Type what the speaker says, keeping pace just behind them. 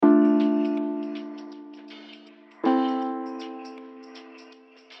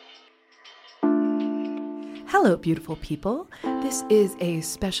Hello, beautiful people. This is a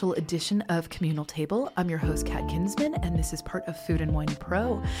special edition of Communal Table. I'm your host, Kat Kinsman, and this is part of Food and Wine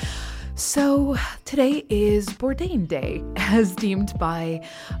Pro. So today is Bourdain Day, as deemed by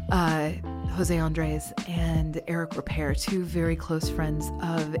Jose Andres and Eric Ripert, two very close friends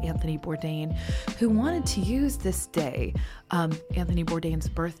of Anthony Bourdain, who wanted to use this day, Anthony Bourdain's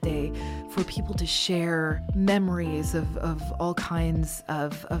birthday, for people to share memories of all kinds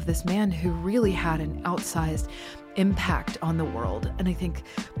of this man who really had an outsized impact on the world. And I think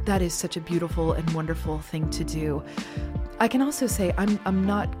that is such a beautiful and wonderful thing to do. I can also say I'm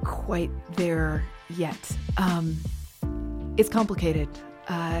not quite there yet. It's complicated.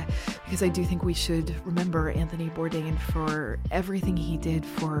 Because I do think we should remember Anthony Bourdain for everything he did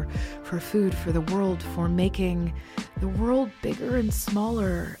for food, for the world, for making the world bigger and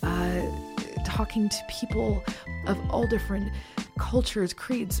smaller, talking to people of all different cultures,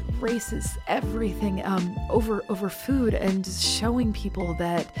 creeds, races, everything, over food, and just showing people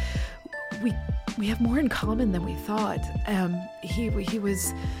that we have more in common than we thought. He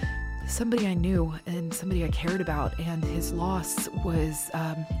was somebody I knew and somebody I cared about, and his loss was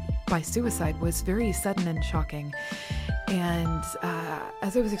by suicide was very sudden and shocking. And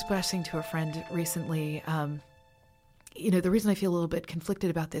as I was expressing to a friend recently, the reason I feel a little bit conflicted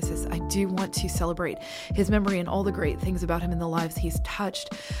about this is I do want to celebrate his memory and all the great things about him in the lives he's touched,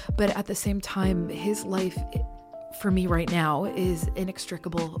 but at the same time, his life for me right now is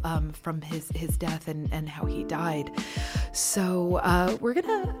inextricable from his death and how he died. So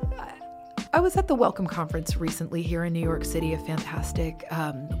I was at the Welcome Conference recently here in New York City, a fantastic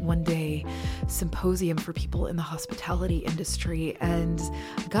one-day symposium for people in the hospitality industry, and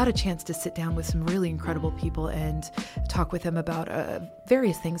got a chance to sit down with some really incredible people and talk with them about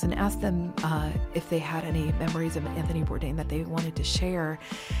various things and ask them if they had any memories of Anthony Bourdain that they wanted to share.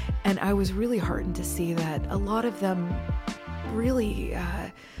 And I was really heartened to see that a lot of them really...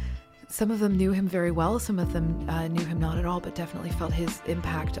 some of them knew him very well, some of them knew him not at all, but definitely felt his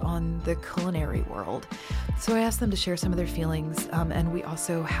impact on the culinary world. So I asked them to share some of their feelings, and we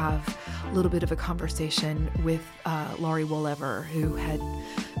also have a little bit of a conversation with Laurie Wolever, who had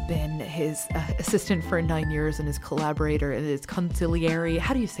been his assistant for 9 years and his collaborator and his consigliere.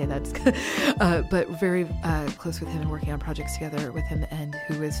 How do you say that? But very close with him and working on projects together with him, and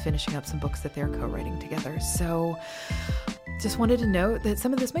who is finishing up some books that they're co-writing together. So just wanted to note that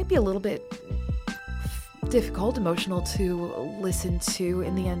some of this might be a little bit difficult, emotional to listen to.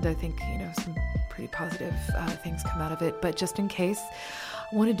 In the end, I think, some pretty positive things come out of it. But just in case,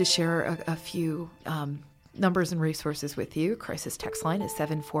 I wanted to share a few numbers and resources with you. Crisis text line is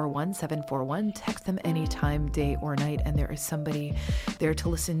 741-741. Text them anytime, day or night, and there is somebody there to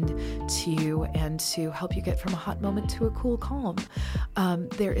listen to you and to help you get from a hot moment to a cool calm.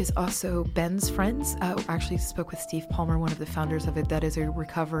 There is also Ben's Friends. Actually spoke with Steve Palmer, one of the founders of it. That is a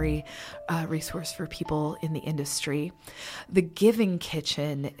recovery resource for people in the industry. The Giving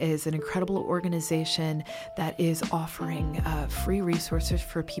Kitchen is an incredible organization that is offering free resources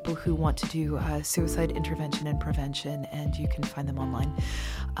for people who want to do suicide intervention and prevention, and you can find them online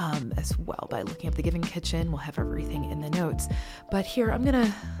as well by looking up The Giving Kitchen. We'll have everything in the notes. But here, I'm going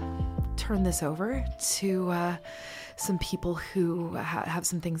to turn this over to some people who have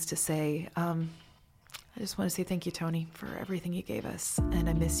some things to say. I just want to say thank you, Tony, for everything you gave us, and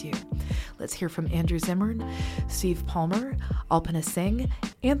I miss you. Let's hear from Andrew Zimmern, Steve Palmer, Alpana Singh,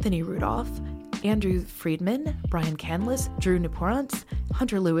 Anthony Rudolph, Andrew Friedman, Brian Canlis, Drew Naporance,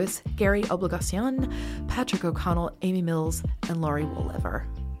 Hunter Lewis, Gary Obligacion, Patrick O'Connell, Amy Mills, and Laurie Wolever.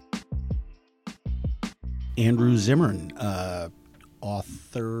 Andrew Zimmern,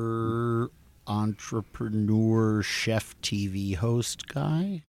 author, entrepreneur, chef, TV host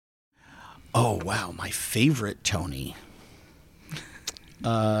guy. Oh, wow, my favorite Tony.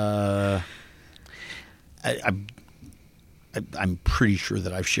 I'm pretty sure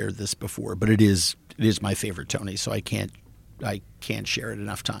that I've shared this before, but it is my favorite Tony, so I can't share it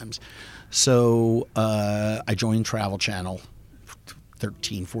enough times. So I joined Travel Channel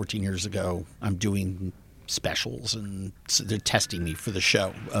 13, 14 years ago. I'm doing specials, and so they're testing me for the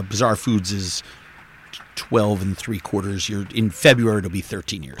show. Bizarre Foods is 12 3/4 years. In February, it'll be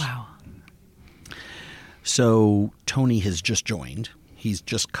 13 years. Wow. So Tony has just joined. He's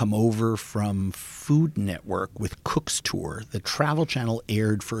just come over from Food Network with Cook's Tour. The Travel Channel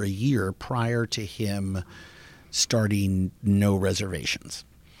aired for a year prior to him starting No Reservations.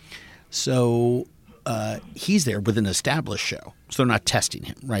 So he's there with an established show. So they're not testing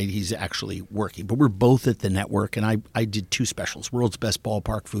him, right? He's actually working. But we're both at the network, and I did two specials, World's Best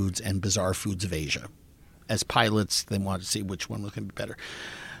Ballpark Foods and Bizarre Foods of Asia. As pilots, they wanted to see which one was going to be better.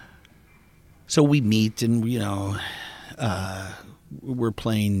 So we meet and, we're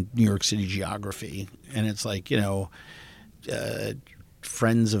playing New York City geography. And it's like,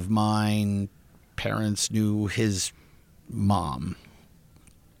 friends of mine, parents knew his mom.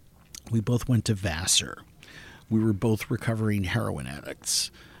 We both went to Vassar. We were both recovering heroin addicts.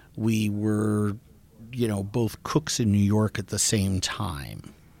 We were, both cooks in New York at the same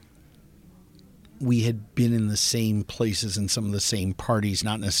time. We had been in the same places and some of the same parties,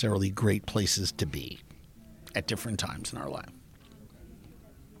 not necessarily great places to be at different times in our life.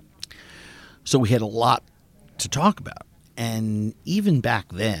 So we had a lot to talk about. And even back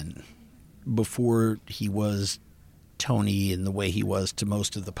then, before he was Tony in the way he was to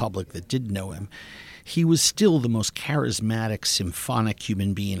most of the public that did know him, he was still the most charismatic, symphonic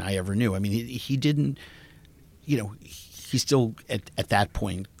human being I ever knew. I mean, he didn't, he still at that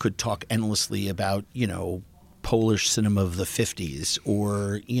point could talk endlessly about, Polish cinema of the 50s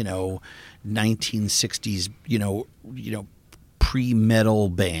or, 1960s, pre-metal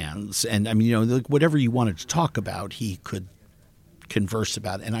bands. And I mean, whatever you wanted to talk about, he could converse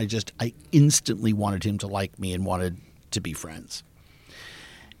about. And I instantly wanted him to like me and wanted to be friends.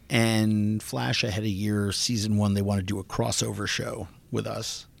 And Flash ahead a year, season 1, they want to do a crossover show with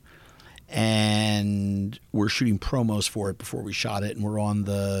us. And we're shooting promos for it before we shot it, and we're on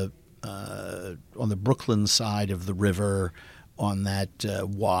the Brooklyn side of the river, on that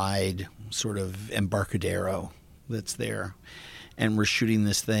wide sort of Embarcadero that's there, and we're shooting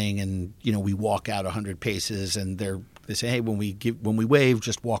this thing, and we walk out 100 paces, and they say, hey, when we wave,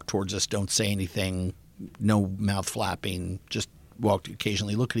 just walk towards us, don't say anything, no mouth flapping, just walk,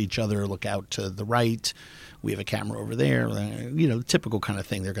 occasionally look at each other, look out to the right. We have a camera over there, the typical kind of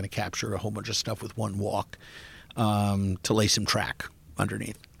thing. They're going to capture a whole bunch of stuff with one walk to lay some track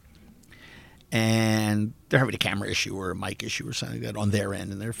underneath. And they're having a camera issue or a mic issue or something like that on their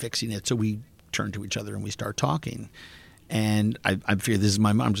end, and they're fixing it. So we turn to each other and we start talking. And I fear this is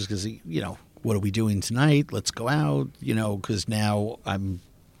my mom just because, what are we doing tonight? Let's go out, because now I'm,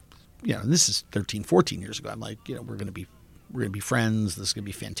 and this is 13, 14 years ago. I'm like, we're going to be friends. This is going to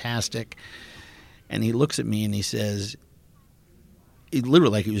be fantastic. And he looks at me and he says,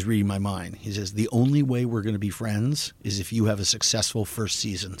 literally like he was reading my mind. He says, the only way we're going to be friends is if you have a successful first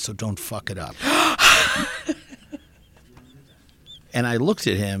season, so don't fuck it up. And I looked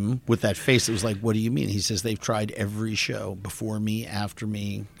at him with that face that was like, what do you mean? He says, they've tried every show before me, after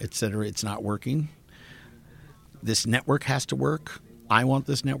me, et cetera. It's not working. This network has to work. I want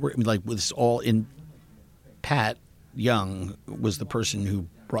this network. I mean, like, this all in. Pat Young was the person who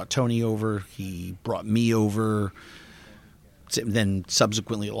brought Tony over. He brought me over. Then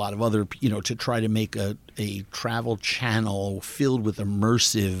subsequently a lot of other, to try to make a travel channel filled with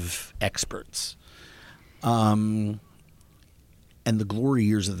immersive experts. And the glory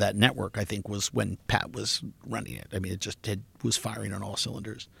years of that network, I think, was when Pat was running it. I mean, it just was firing on all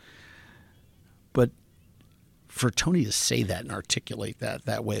cylinders. But for Tony to say that and articulate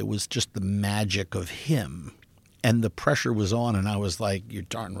that way, it was just the magic of him. And the pressure was on, and I was like, you're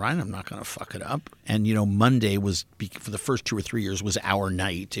darn right, I'm not going to fuck it up. And, Monday was, for the first 2 or 3 years, was our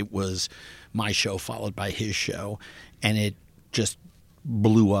night. It was my show followed by his show, and it just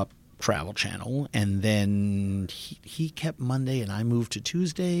blew up Travel Channel. And then he kept Monday, and I moved to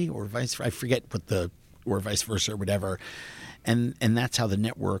Tuesday, or I forget or vice versa or whatever. And that's how the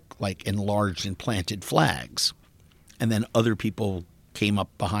network, like, enlarged and planted flags. And then other people came up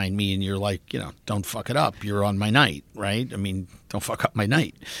behind me, and you're like, don't fuck it up. You're on my night, right? I mean, don't fuck up my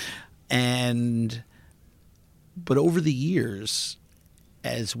night. But over the years,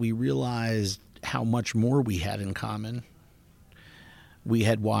 as we realized how much more we had in common, we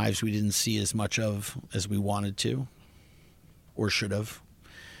had wives we didn't see as much of as we wanted to or should have.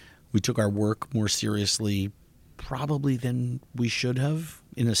 We took our work more seriously probably than we should have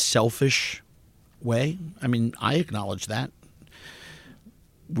in a selfish way. I mean, I acknowledge that.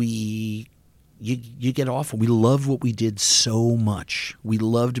 You get off, and we loved what we did so much. We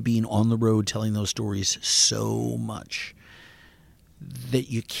loved being on the road telling those stories so much that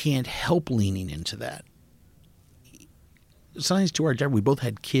you can't help leaning into that. Sometimes to our detriment, we both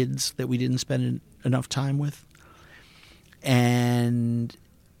had kids that we didn't spend enough time with. And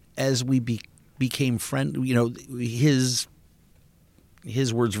as we became friends, his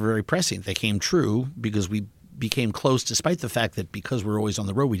words were very prescient. They came true because we became close, despite the fact that because we were always on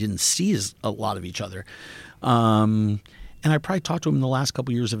the road, we didn't see a lot of each other. And I probably talked to him in the last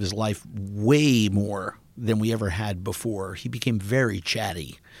couple of years of his life way more than we ever had before. He became very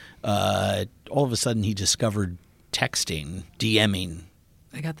chatty. All of a sudden, he discovered texting, DMing,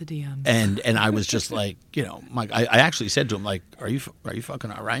 I got the DMs. And I was just like, Mike, I actually said to him, like, are you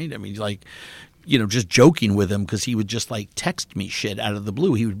fucking all right? I mean, like, just joking with him, because he would just like text me shit out of the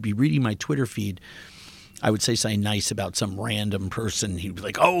blue. He would be reading my Twitter feed. I would say something nice about some random person. He'd be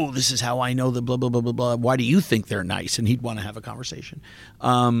like, oh, this is how I know the blah, blah, blah, blah, blah. Why do you think they're nice? And he'd want to have a conversation.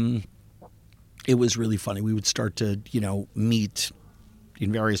 It was really funny. We would start to, meet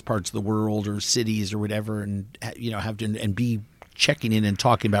in various parts of the world or cities or whatever, and, have to and be checking in and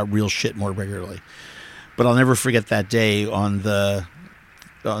talking about real shit more regularly. But I'll never forget that day on the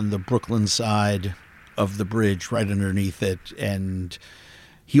Brooklyn side of the bridge, right underneath it. And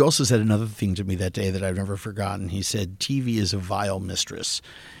he also said another thing to me that day that I've never forgotten. He said, TV is a vile mistress.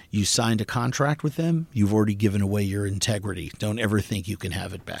 You signed a contract with them, you've already given away your integrity. Don't ever think you can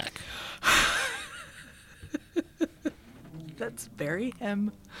have it back. That's very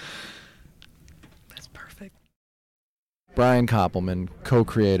him. That's perfect. Brian Koppelman,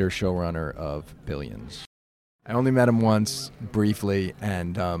 co-creator, showrunner of Billions. I only met him once, briefly,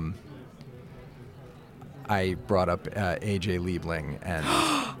 and I brought up AJ Liebling, and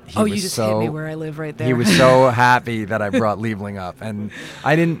he was you just hit me where I live right there. He was so happy that I brought Liebling up, and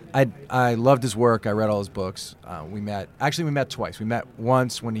I loved his work. I read all his books. We met twice. We met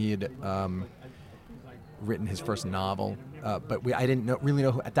once when he had written his first novel, but I didn't really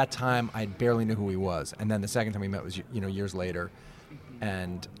know who, at that time. I barely knew who he was, and then the second time we met was years later,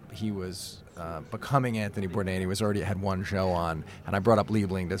 and he was becoming Anthony Bourdain. He was already had one show on, and I brought up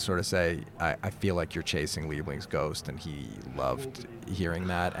Liebling to sort of say, I feel like you're chasing Liebling's ghost, and he loved hearing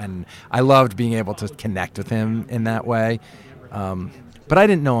that, and I loved being able to connect with him in that way. But I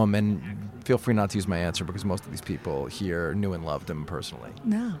didn't know him, and feel free not to use my answer, because most of these people here knew and loved him personally.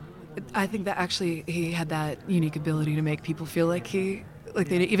 No. I think that actually he had that unique ability to make people feel like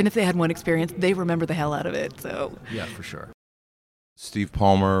even if they had one experience, they remember the hell out of it. So yeah, for sure. Steve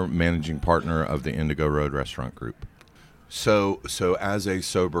Palmer, managing partner of the Indigo Road Restaurant Group. So as a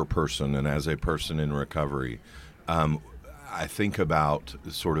sober person and as a person in recovery, I think about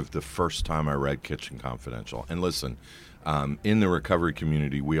sort of the first time I read Kitchen Confidential. And listen, in the recovery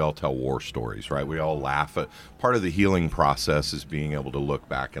community, we all tell war stories, right? We all laugh. Part of the healing process is being able to look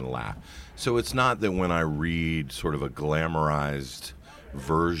back and laugh. So it's not that when I read sort of a glamorized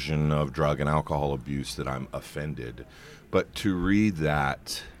version of drug and alcohol abuse that I'm offended. But to read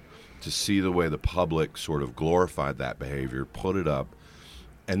that, to see the way the public sort of glorified that behavior, put it up,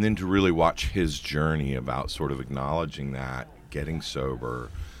 and then to really watch his journey about sort of acknowledging that, getting sober,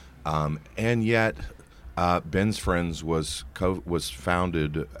 and yet Ben's Friends was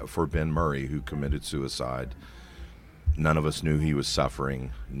founded for Ben Murray, who committed suicide. None of us knew he was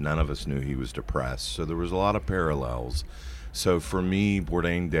suffering. None of us knew he was depressed. So there was a lot of parallels. So for me,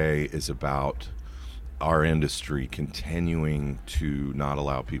 Bourdain Day is about our industry continuing to not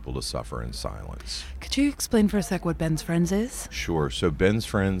allow people to suffer in silence. Could you explain for a sec what Ben's Friends is? Sure. So Ben's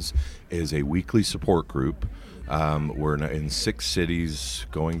Friends is a weekly support group. We're in 6 cities,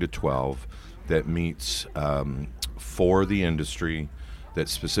 going to 12, that meets for the industry, that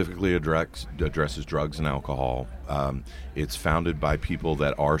specifically addresses drugs and alcohol. It's founded by people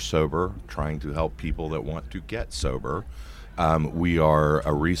that are sober, trying to help people that want to get sober. We are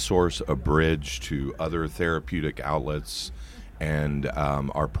a resource, a bridge to other therapeutic outlets, and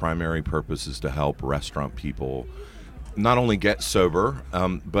our primary purpose is to help restaurant people not only get sober,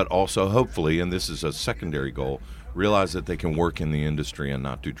 but also hopefully, and this is a secondary goal, realize that they can work in the industry and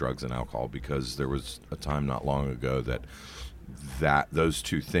not do drugs and alcohol, because there was a time not long ago that those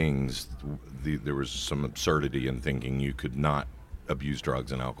two things, there was some absurdity in thinking you could not abuse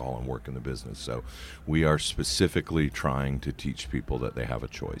drugs and alcohol and work in the business. So we are specifically trying to teach people that they have a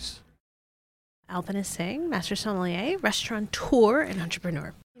choice. Alpana Singh, master sommelier, restaurateur, and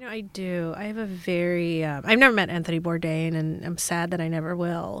entrepreneur. I do. I have a very, I've never met Anthony Bourdain, and I'm sad that I never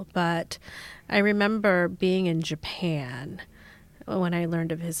will, but I remember being in Japan when I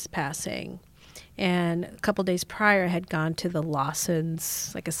learned of his passing. And a couple days prior, I had gone to the Lawson's,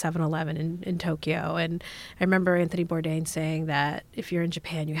 like a 7-Eleven in Tokyo. And I remember Anthony Bourdain saying that if you're in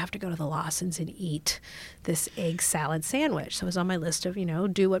Japan, you have to go to the Lawson's and eat this egg salad sandwich. So it was on my list of,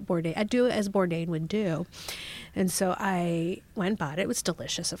 do what Bourdain, I do as Bourdain would do. And so I went and bought it. It was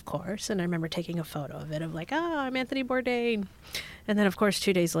delicious, of course. And I remember taking a photo of it of like, I'm Anthony Bourdain. And then, of course,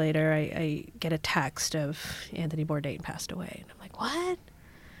 2 days later, I get a text of Anthony Bourdain passed away. And I'm like, what?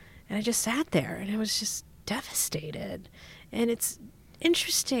 And I just sat there and I was just devastated. And it's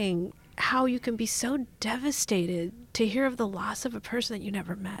interesting how you can be so devastated to hear of the loss of a person that you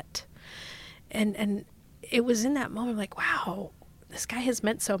never met. And it was in that moment like, wow, this guy has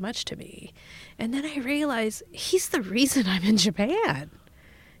meant so much to me. And then I realized he's the reason I'm in Japan.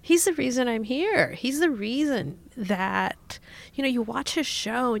 He's the reason I'm here. He's the reason that, you watch his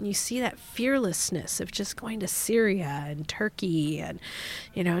show and you see that fearlessness of just going to Syria and Turkey and,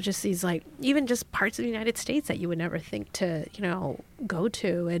 just these even just parts of the United States that you would never think to, go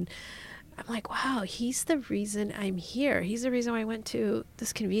to. And I'm like, wow, he's the reason I'm here. He's the reason why I went to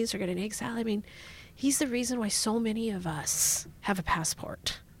this convenience store, got an egg salad. I mean, he's the reason why so many of us have a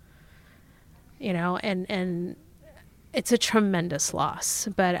passport, and it's a tremendous loss.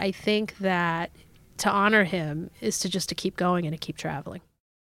 But I think that to honor him is to keep going and to keep traveling.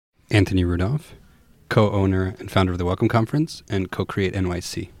 Anthony Rudolph, co-owner and founder of the Welcome Conference and Co-Create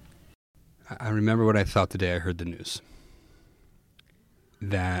NYC. I remember what I thought the day I heard the news.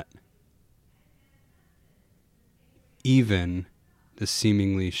 That even the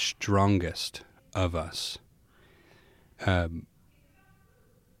seemingly strongest of us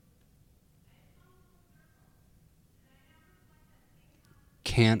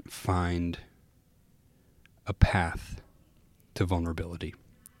can't find a path to vulnerability.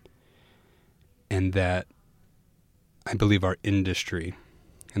 And that I believe our industry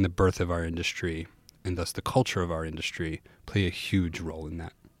and the birth of our industry and thus the culture of our industry play a huge role in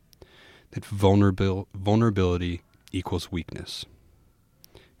that. That vulnerability equals weakness.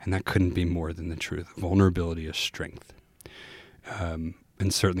 And that couldn't be more than the truth. Vulnerability is strength. And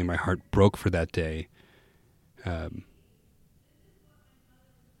certainly my heart broke for that day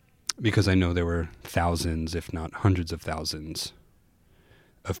because I know there were thousands, if not hundreds of thousands,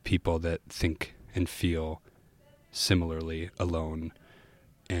 of people that think and feel similarly alone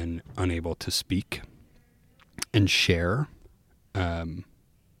and unable to speak and share,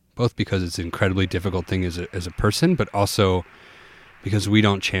 both because it's an incredibly difficult thing as a person, but also because we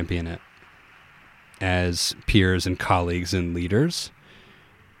don't champion it as peers and colleagues and leaders,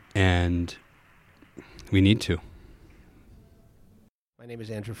 and we need to. My name is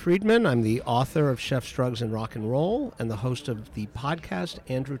Andrew Friedman. I'm the author of Chefs, Drugs, and Rock and Roll and the host of the podcast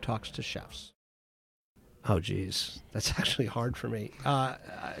Andrew Talks to Chefs. Oh, geez. That's actually hard for me.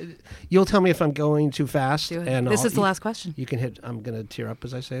 You'll tell me if I'm going too fast. Do it. And This is the last question. You can hit. I'm going to tear up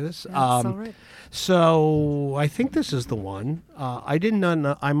as I say this. That's all right. So I think this is the one. I didn't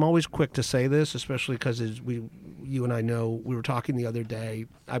know. I'm always quick to say this, especially because you and I know we were talking the other day.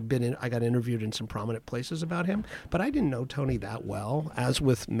 I got interviewed in some prominent places about him, but I didn't know Tony that well. As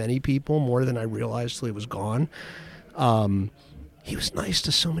with many people, more than I realized till he was gone. He was nice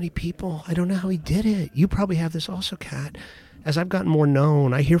to so many people. I don't know how he did it. You probably have this also, Kat. As I've gotten more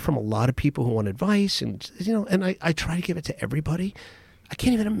known, I hear from a lot of people who want advice, and and I try to give it to everybody. I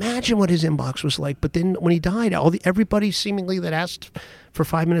can't even imagine what his inbox was like. But then when he died, everybody seemingly that asked for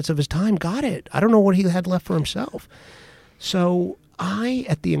 5 minutes of his time got it. I don't know what he had left for himself. So I,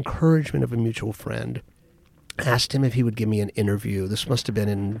 at the encouragement of a mutual friend, asked him if he would give me an interview. This must have been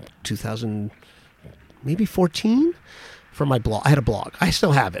in 2014. For my blog. I had a blog. I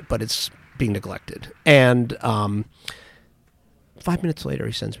still have it, but it's being neglected. And 5 minutes later,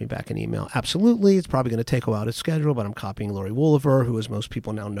 he sends me back an email. Absolutely. It's probably going to take a while to schedule, but I'm copying Lori Wooliver, who, as most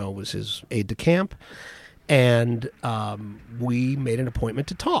people now know, was his aide-de-camp. And we made an appointment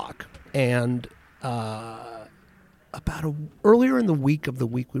to talk. And earlier in the week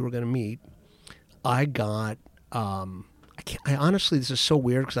we were going to meet, I got... I honestly, this is so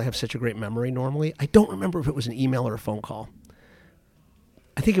weird because I have such a great memory normally. I don't remember if it was an email or a phone call.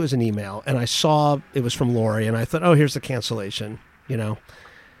 I think it was an email, and I saw it was from Lori, and I thought, oh, here's the cancellation, And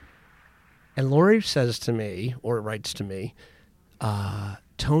Lori says to me, or writes to me,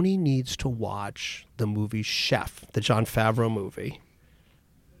 Tony needs to watch the movie Chef, the Jon Favreau movie,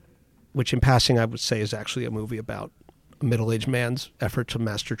 which in passing I would say is actually a movie about a middle-aged man's effort to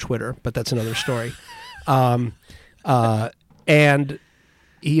master Twitter, but that's another story. And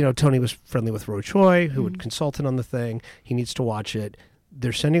Tony was friendly with Ro Choi, who had consulted on the thing. He needs to watch it.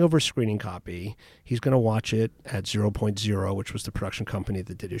 They're sending over a screening copy. He's going to watch it at 0.0, which was the production company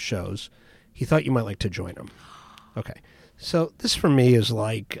that did his shows. He thought you might like to join him. Okay. So this for me is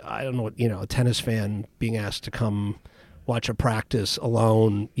like, I don't know what, a tennis fan being asked to come watch a practice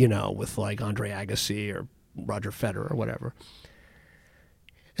alone, with like Andre Agassi or Roger Federer or whatever.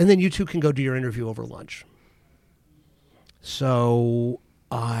 And then you two can go do your interview over lunch. So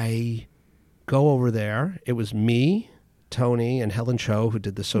I go over there. It was me, Tony, and Helen Cho who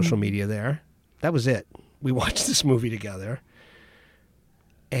did the social media there. That was it. We watched this movie together.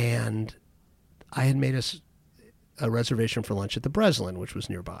 And I had made a reservation for lunch at the Breslin, which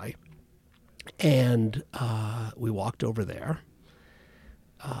was nearby. And we walked over there.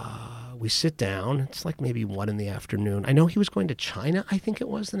 We sit down. It's like maybe 1 p.m. I know he was going to China, I think it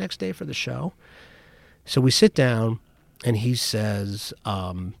was, the next day for the show. So we sit down. And he says,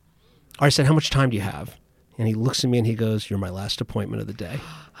 I said, how much time do you have? And he looks at me and he goes, you're my last appointment of the day.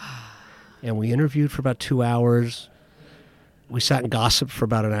 And we interviewed for about 2 hours. We sat and gossiped for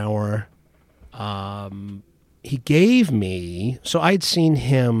about an hour. He gave me, so I'd seen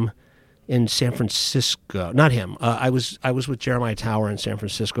him in San Francisco. Not him. I was with Jeremiah Tower in San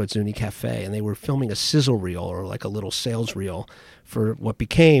Francisco at Zuni Cafe, and they were filming a sizzle reel, or like a little sales reel, for what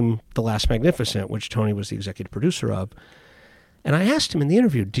became The Last Magnificent, which Tony was the executive producer of. And I asked him in the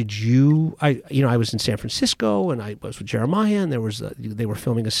interview, I was in San Francisco and I was with Jeremiah, and they were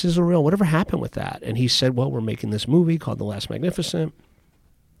filming a sizzle reel. Whatever happened with that? And he said, well, we're making this movie called The Last Magnificent,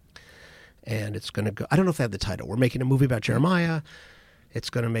 and it's going to go, I don't know if they have the title. We're making a movie about Jeremiah. It's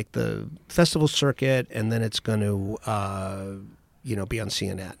going to make the festival circuit, and then it's going to, be on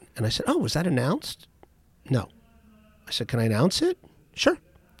CNN. And I said, oh, was that announced? No. I said, can I announce it? Sure.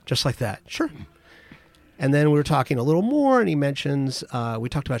 Just like that. Sure. And then we were talking a little more, and he mentions, we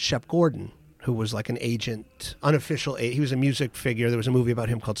talked about Shep Gordon, who was like an agent, unofficial, he was a music figure. There was a movie about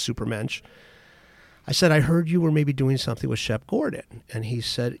him called Supermensch. I said, I heard you were maybe doing something with Shep Gordon. And he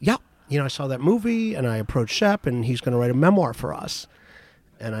said, yeah, I saw that movie, and I approached Shep, and he's going to write a memoir for us.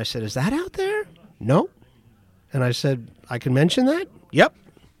 And I said, is that out there? No. And I said, I can mention that? Yep.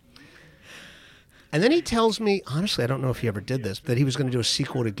 And then he tells me, honestly, I don't know if he ever did this, that he was going to do a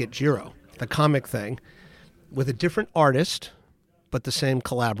sequel to Get Jiro, the comic thing, with a different artist, but the same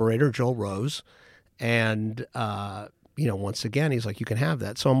collaborator, Joel Rose. And, once again, he's like, you can have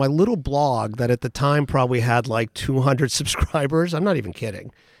that. So on my little blog that at the time probably had like 200 subscribers, I'm not even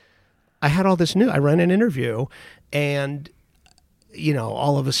kidding, I had all this I ran an interview, and,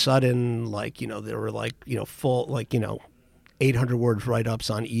 all of a sudden, there were full, 800 words write-ups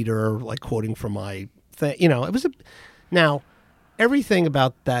on Eater, like quoting from my thing. It was now, everything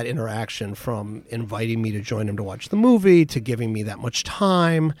about that interaction, from inviting me to join him to watch the movie, to giving me that much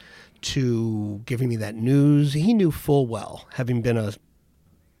time, to giving me that news, he knew full well, having been a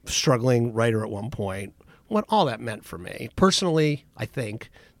struggling writer at one point, what all that meant for me. Personally, I think,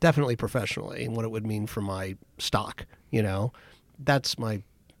 definitely professionally, and what it would mean for my stock, That's my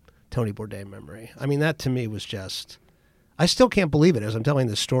Tony Bourdain memory. I mean, that to me was just, I still can't believe it as I'm telling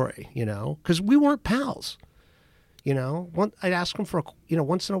this story, because we weren't pals. I'd ask him for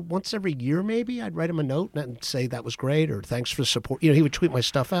once every year maybe. I'd write him a note and say that was great, or thanks for the support. He would tweet my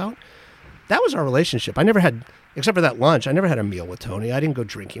stuff out. That was our relationship. I never had, except for that lunch, I never had a meal with Tony. I didn't go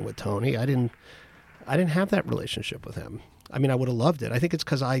drinking with Tony. I didn't have that relationship with him. I mean, I would have loved it. I think it's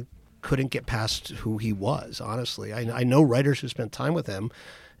because I couldn't get past who he was, honestly. I know writers who spent time with him,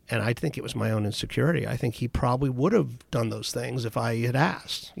 and I think it was my own insecurity. I think he probably would have done those things if I had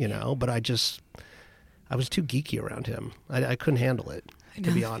asked, but I was too geeky around him. I couldn't handle it,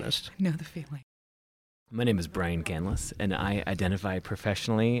 to be honest. I know the feeling. My name is Brian Canlis, and I identify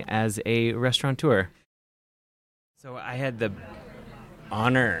professionally as a restaurateur. So I had the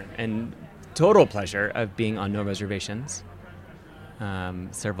honor and total pleasure of being on No Reservations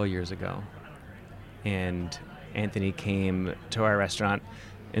several years ago. And Anthony came to our restaurant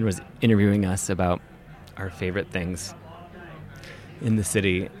and was interviewing us about our favorite things in the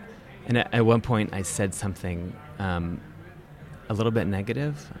city. And at one point I said something a little bit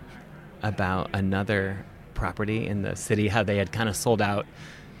negative about another property in the city, how they had kind of sold out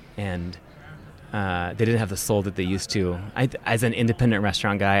and they didn't have the soul that they used to. As an independent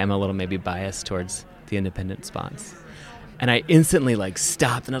restaurant guy, I'm a little maybe biased towards the independent spots. And I instantly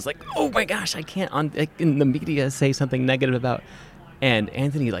stopped and I was like, oh my gosh, I can't in the media say something negative about. And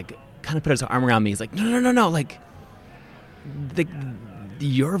Anthony kind of put his arm around me. He's like, no,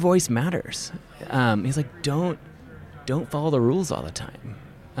 your voice matters. He's like, don't follow the rules all the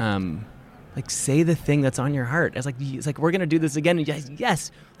time. Say the thing that's on your heart. It's like we're gonna do this again. And yes,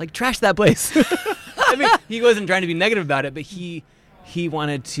 trash that place. I mean, he wasn't trying to be negative about it, but he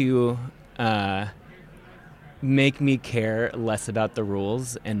wanted to make me care less about the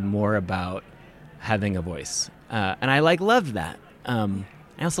rules and more about having a voice. And I loved that. I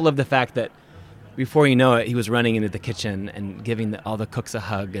also love the fact that before you know it, he was running into the kitchen and giving all the cooks a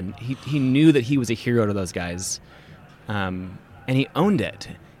hug, and he knew that he was a hero to those guys, and he owned it.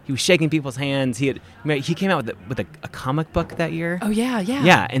 He was shaking people's hands. He came out with a comic book that year. Oh yeah.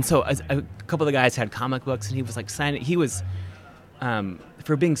 Yeah, and so a couple of the guys had comic books, and he was signing. He was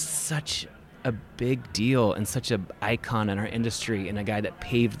for being such a big deal and such an icon in our industry, and a guy that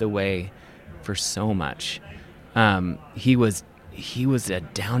paved the way for so much. He was a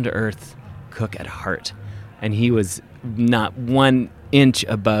down-to-earth cook at heart, and he was not 1 inch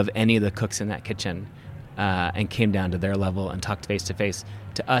above any of the cooks in that kitchen, and came down to their level and talked face to face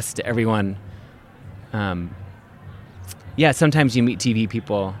to us, to everyone. yeah, sometimes you meet TV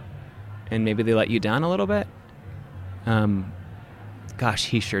people and maybe they let you down a little bit. Gosh,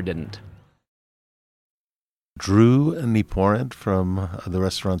 he sure didn't. Drew Niporant from the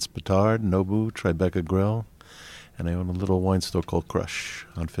restaurants Petard, Nobu, Tribeca Grill, and I own a little wine store called Crush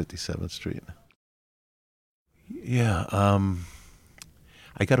on 57th Street. Yeah,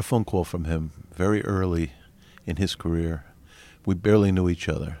 I got a phone call from him very early in his career. We barely knew each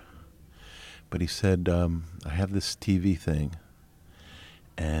other. But he said, I have this TV thing,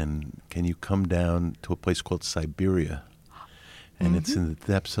 and can you come down to a place called Siberia? And it's in the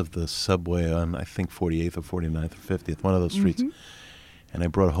depths of the subway on, I think, 48th or 49th or 50th, one of those streets. And I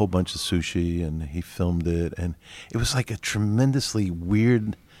brought a whole bunch of sushi, and he filmed it. And it was like a tremendously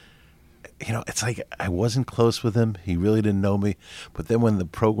weird, it's like I wasn't close with him. He really didn't know me. But then when the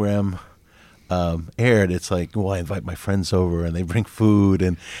program aired, it's like, well, I invite my friends over, and they bring food.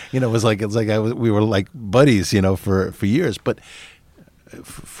 And, we were like buddies, for years. But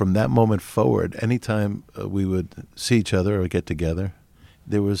from that moment forward, anytime we would see each other or get together,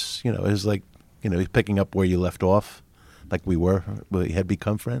 there was, it was like, he's picking up where you left off, like we had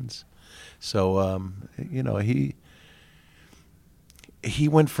become friends. So, he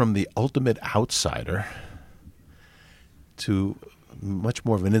went from the ultimate outsider to much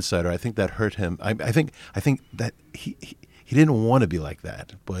more of an insider. I think that hurt him. I think that he didn't want to be like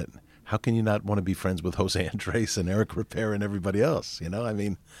that, but how can you not want to be friends with Jose Andres and Eric Ripera and everybody else?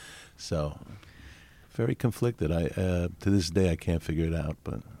 So very conflicted. To this day, I can't figure it out,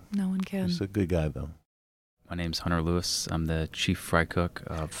 but no one can. He's a good guy, though. My name's Hunter Lewis. I'm the chief fry cook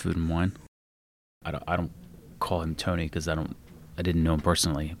of Food and Wine. I don't call him Tony because I didn't know him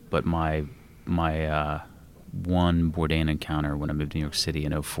personally, but my one Bourdain encounter when I moved to New York City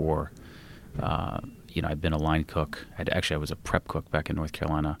in 2004. I'd been a line cook. I was a prep cook back in North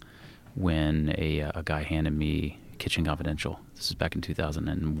Carolina when a guy handed me Kitchen Confidential. This was back in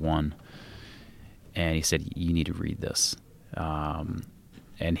 2001. And he said, you need to read this.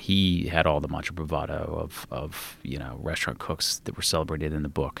 And he had all the macho bravado of restaurant cooks that were celebrated in the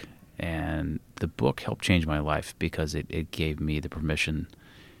book. And the book helped change my life because it gave me the permission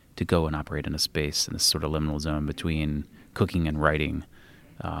to go and operate in a space, in this sort of liminal zone between cooking and writing.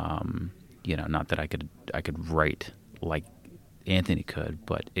 Not that I could write like Anthony could,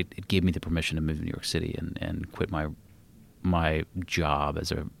 but it gave me the permission to move to New York City and quit my job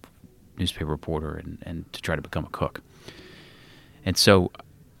as a newspaper reporter and to try to become a cook. And so,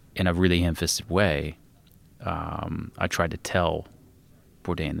 in a really ham-fisted way, I tried to tell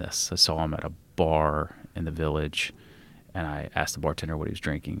Bourdain this. I saw him at a bar in the Village, and I asked the bartender what he was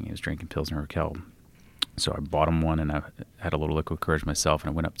drinking. He was drinking Pilsner Urquell. So I bought him one, and I had a little liquid courage myself, and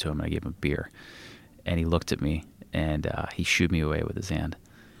I went up to him and I gave him a beer. And he looked at me, and he shooed me away with his hand.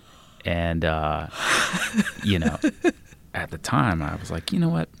 And, at the time, I was like, you know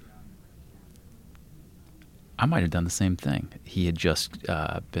what? I might have done the same thing. He had just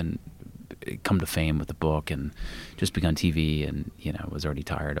come to fame with the book and just begun TV and, was already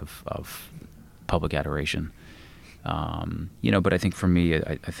tired of public adoration. But I think for me,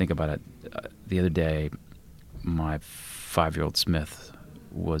 I think about it. The other day, my 5-year-old Smith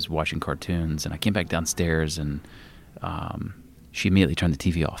was watching cartoons, and I came back downstairs, and she immediately turned the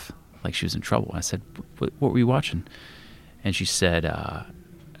TV off, like she was in trouble. I said, what were you watching? And she said, I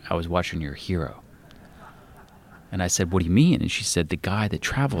was watching your hero. And I said, what do you mean? And she said, the guy that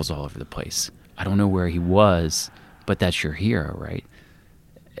travels all over the place. I don't know where he was, but that's your hero, right?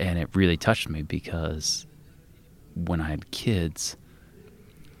 And it really touched me because when I had kids,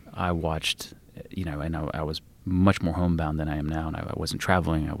 I watched, and I was much more homebound than I am now, and I wasn't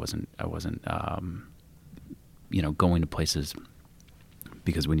traveling. I wasn't going to places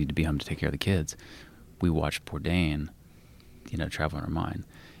because we need to be home to take care of the kids. We watched Bourdain, travel in our mind,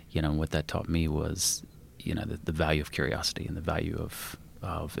 and what that taught me was, the value of curiosity and the value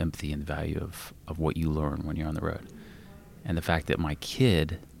of empathy and the value of what you learn when you're on the road. And the fact that my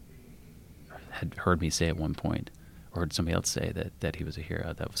kid had heard me say at one point, or heard somebody else say that he was a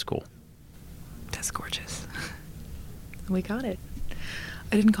hero, that was cool. That's gorgeous. We got it.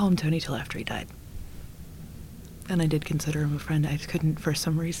 I didn't call him Tony till after he died. And I did consider him a friend. I couldn't, for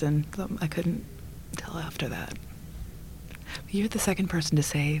some reason, I couldn't tell after that. But you're the second person to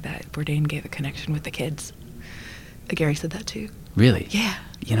say that Bourdain gave a connection with the kids. Gary said that too. Really? Yeah.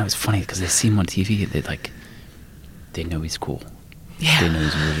 It's funny because they see him on TV. They know he's cool. Yeah. They know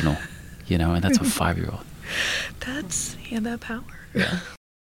he's original. And that's a 5-year-old. He had that power. Yeah.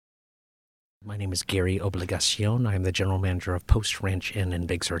 My name is Gary Obligacion. I am the general manager of Post Ranch Inn in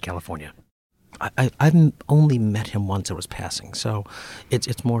Big Sur, California. I've only met him once. It was passing, so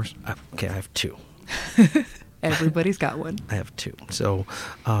it's more. Okay, I have two. Everybody's got one. I have two. So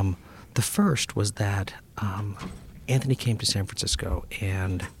the first was that Anthony came to San Francisco,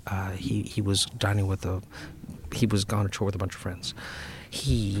 and he was dining with he was on a tour with a bunch of friends.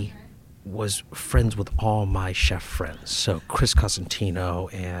 He was friends with all my chef friends. So Chris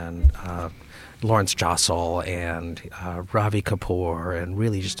Cosentino and Lawrence Jossel and Ravi Kapoor, and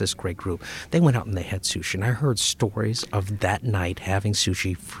really just this great group. They went out and they had sushi, and I heard stories of that night having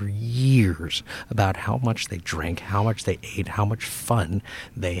sushi for years about how much they drank, how much they ate, how much fun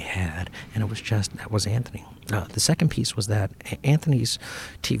they had, and that was Anthony. The second piece was that Anthony's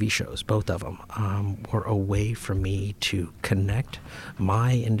TV shows, both of them, were a way for me to connect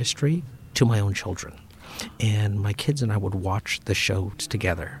my industry to my own children. And my kids and I would watch the shows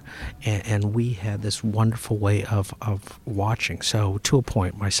together. And we had this wonderful way of watching. So to a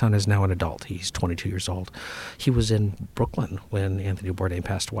point, my son is now an adult. He's 22 years old. He was in Brooklyn when Anthony Bourdain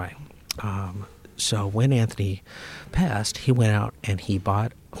passed away. So when Anthony passed, he went out and he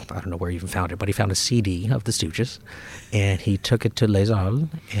bought, I don't know where he even found it, but he found a CD of the Stooges, and he took it to Les Halles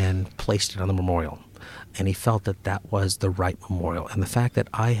and placed it on the memorial. And he felt that that was the right memorial. And the fact that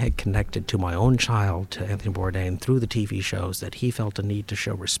I had connected to my own child, to Anthony Bourdain, through the TV shows, that he felt a need to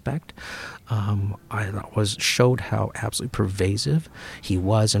show respect, showed how absolutely pervasive he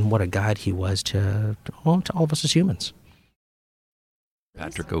was and what a guide he was to all of us as humans.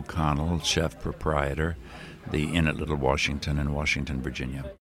 Patrick O'Connell, chef proprietor, the Inn at Little Washington in Washington, Virginia.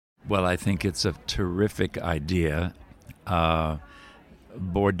 Well, I think it's a terrific idea. Bourdain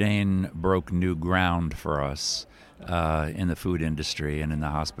broke new ground for us in the food industry and in the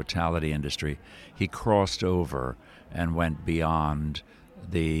hospitality industry. He crossed over and went beyond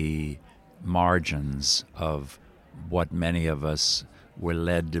the margins of what many of us were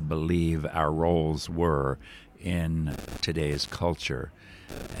led to believe our roles were in today's culture.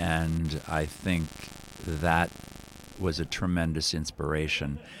 And I think that was a tremendous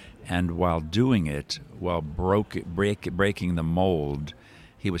inspiration. And while doing it, while breaking the mold,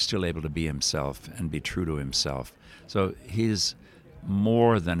 he was still able to be himself and be true to himself. So he's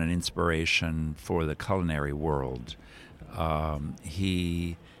more than an inspiration for the culinary world.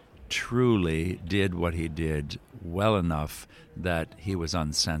 He truly did what he did well enough that he was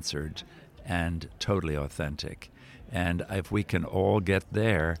uncensored and totally authentic. And if we can all get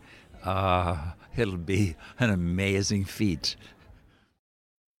there, it'll be an amazing feat.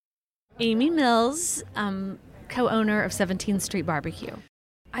 Amy Mills, co-owner of 17th Street Barbecue.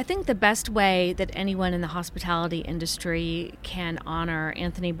 I think the best way that anyone in the hospitality industry can honor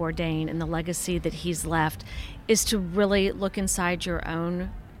Anthony Bourdain and the legacy that he's left is to really look inside your own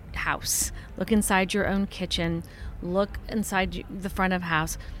house, look inside your own kitchen, look inside the front of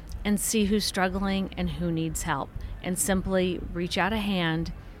house, and see who's struggling and who needs help, and simply reach out a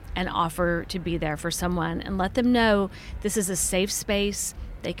hand and offer to be there for someone and let them know this is a safe space.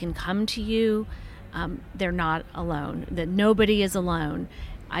 They can come to you. They're not alone, that nobody is alone.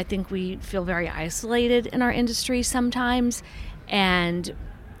 I think we feel very isolated in our industry sometimes, and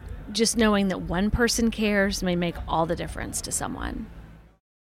just knowing that one person cares may make all the difference to someone.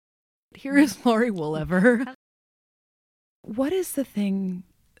 Here is Lori Woolever. What is the thing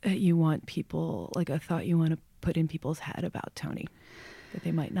that you want people, like a thought you want to put in people's head about Tony, that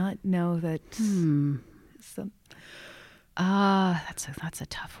they might not know that? That's a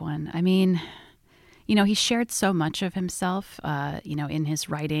tough one. I mean, you know, he shared so much of himself, in his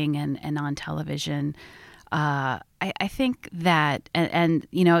writing and on television. I think that, and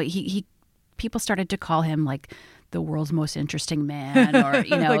he people started to call him like the world's most interesting man, or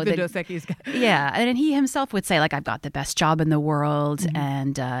like the Dos Equis guy. Yeah, and he himself would say like, I've got the best job in the world,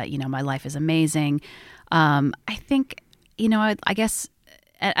 and my life is amazing. I think, I guess.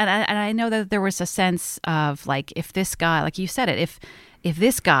 And I know that there was a sense of like, if this guy, like you said it, if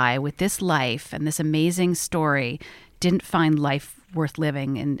this guy with this life and this amazing story didn't find life worth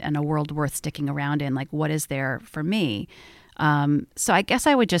living and a world worth sticking around in, like what is there for me? So I guess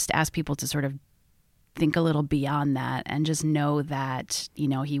I would just ask people to sort of think a little beyond that and just know that,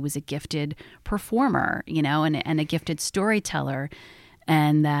 he was a gifted performer, and a gifted storyteller,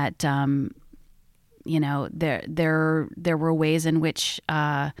 and that, there were ways in which,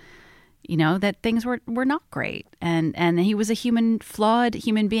 that things were not great. And he was a flawed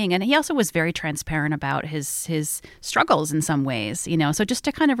human being. And he also was very transparent about his struggles in some ways, So just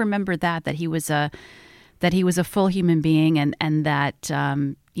to kind of remember that he was a full human being, and that,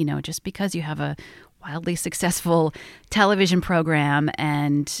 just because you have a wildly successful television program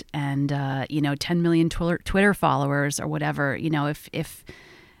and 10 million Twitter followers or whatever,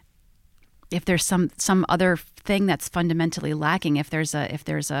 some other thing that's fundamentally lacking, if there's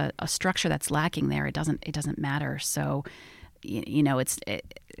a structure that's lacking there, it doesn't matter. So,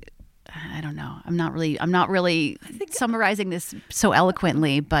 I don't know. I'm not really summarizing this so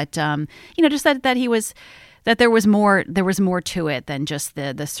eloquently, but just that there was more to it than just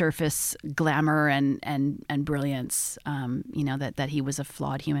the surface glamour and brilliance. That he was a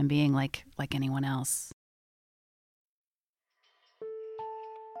flawed human being like anyone else.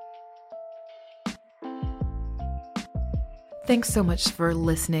 Thanks so much for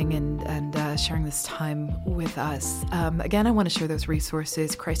listening and sharing this time with us. Again, I want to share those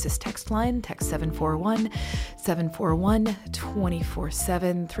resources. Crisis text line, text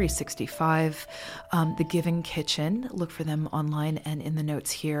 741-741-24/7, 365. The Giving Kitchen, look for them online and in the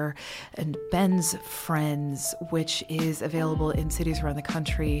notes here. And Ben's Friends, which is available in cities around the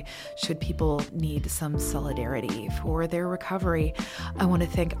country should people need some solidarity for their recovery. I want to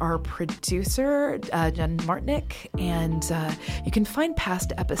thank our producer, Jen Martinick, and you can find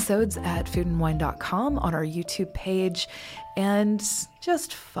past episodes at foodandwine.com on our YouTube page, and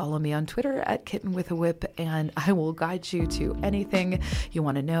just follow me on Twitter at Kitten with a Whip, and I will guide you to anything you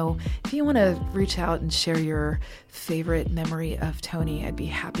want to know. If you want to reach out and share your favorite memory of Tony, I'd be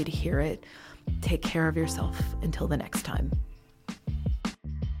happy to hear it. Take care of yourself until the next time.